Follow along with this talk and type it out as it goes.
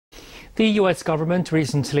The U.S. government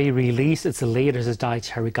recently released its latest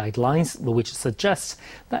dietary guidelines, which suggests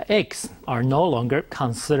that eggs are no longer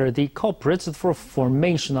considered the culprits for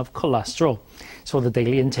formation of cholesterol, so the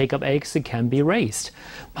daily intake of eggs can be raised.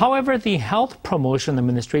 However, the Health Promotion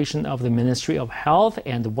Administration of the Ministry of Health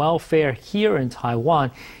and Welfare here in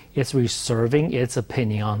Taiwan is reserving its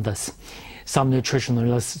opinion on this. Some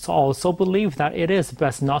nutritionists also believe that it is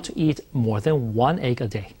best not to eat more than one egg a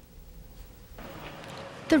day.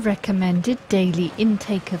 The recommended daily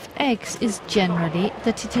intake of eggs is generally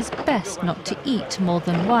that it is best not to eat more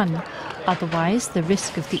than one. Otherwise, the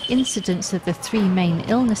risk of the incidence of the three main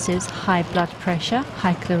illnesses, high blood pressure,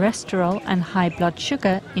 high cholesterol and high blood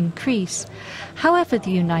sugar, increase. However,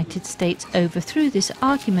 the United States overthrew this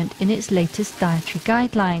argument in its latest dietary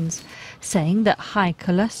guidelines, saying that high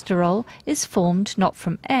cholesterol is formed not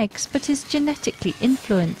from eggs but is genetically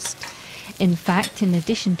influenced. In fact, in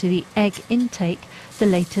addition to the egg intake, the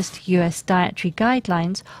latest US dietary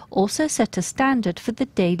guidelines also set a standard for the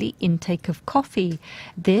daily intake of coffee.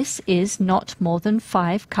 This is not more than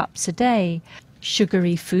 5 cups a day.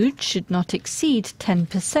 Sugary food should not exceed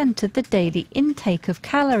 10% of the daily intake of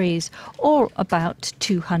calories, or about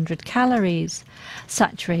 200 calories.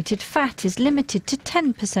 Saturated fat is limited to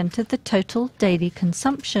 10% of the total daily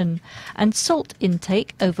consumption, and salt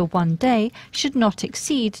intake over one day should not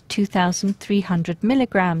exceed 2,300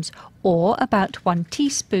 milligrams, or about 1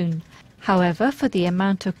 teaspoon. However, for the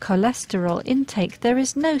amount of cholesterol intake, there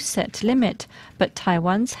is no set limit, but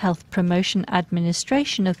Taiwan's Health Promotion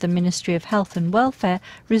Administration of the Ministry of Health and Welfare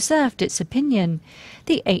reserved its opinion.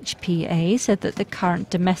 The HPA said that the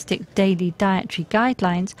current domestic daily dietary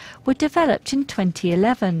guidelines were developed in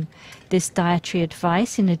 2011. This dietary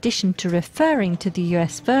advice, in addition to referring to the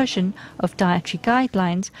US version of dietary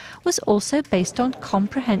guidelines, was also based on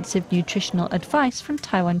comprehensive nutritional advice from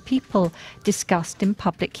Taiwan people discussed in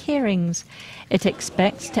public hearings. It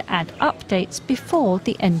expects to add updates before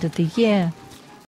the end of the year.